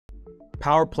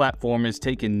Power Platform is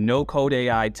taking no-code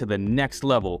AI to the next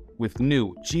level with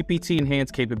new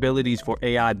GPT-enhanced capabilities for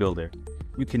AI Builder.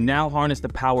 You can now harness the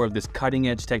power of this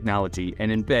cutting-edge technology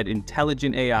and embed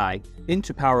intelligent AI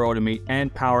into Power Automate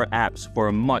and Power Apps for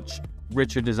a much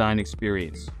richer design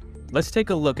experience. Let's take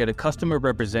a look at a customer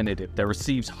representative that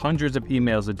receives hundreds of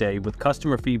emails a day with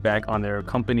customer feedback on their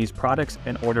company's products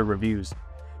and order reviews.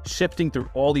 Shifting through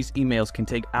all these emails can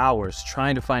take hours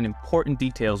trying to find important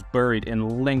details buried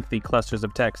in lengthy clusters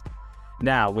of text.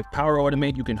 Now, with Power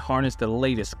Automate, you can harness the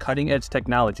latest cutting-edge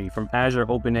technology from Azure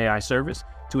OpenAI service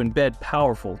to embed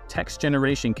powerful text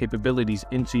generation capabilities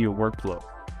into your workflow.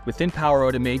 Within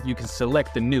Power Automate, you can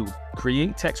select the new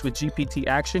Create Text with GPT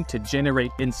action to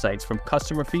generate insights from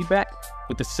customer feedback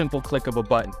with the simple click of a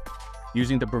button.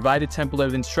 Using the provided template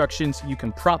of instructions, you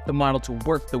can prompt the model to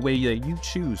work the way that you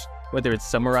choose, whether it's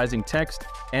summarizing text,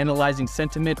 analyzing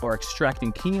sentiment, or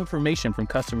extracting key information from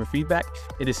customer feedback.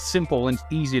 It is simple and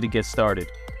easy to get started.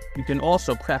 You can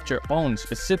also craft your own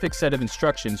specific set of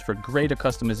instructions for greater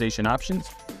customization options.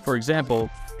 For example,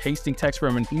 pasting text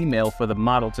from an email for the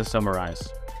model to summarize.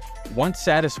 Once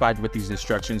satisfied with these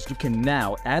instructions, you can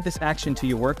now add this action to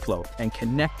your workflow and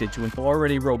connect it to an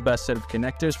already robust set of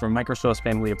connectors from Microsoft's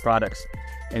family of products.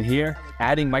 And here,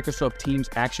 adding Microsoft Teams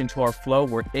action to our flow,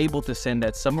 we're able to send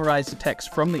that summarized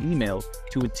text from the email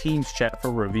to a Teams chat for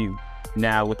review.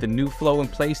 Now, with the new flow in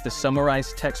place, the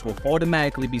summarized text will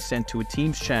automatically be sent to a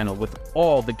Teams channel with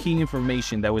all the key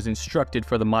information that was instructed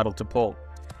for the model to pull.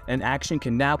 An action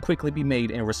can now quickly be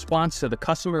made in response to the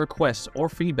customer requests or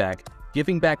feedback,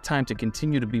 giving back time to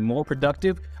continue to be more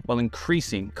productive while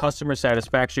increasing customer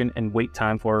satisfaction and wait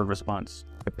time for a response.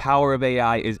 The power of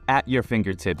AI is at your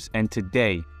fingertips, and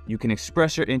today you can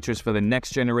express your interest for the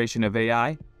next generation of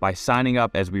AI by signing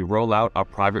up as we roll out our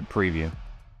private preview.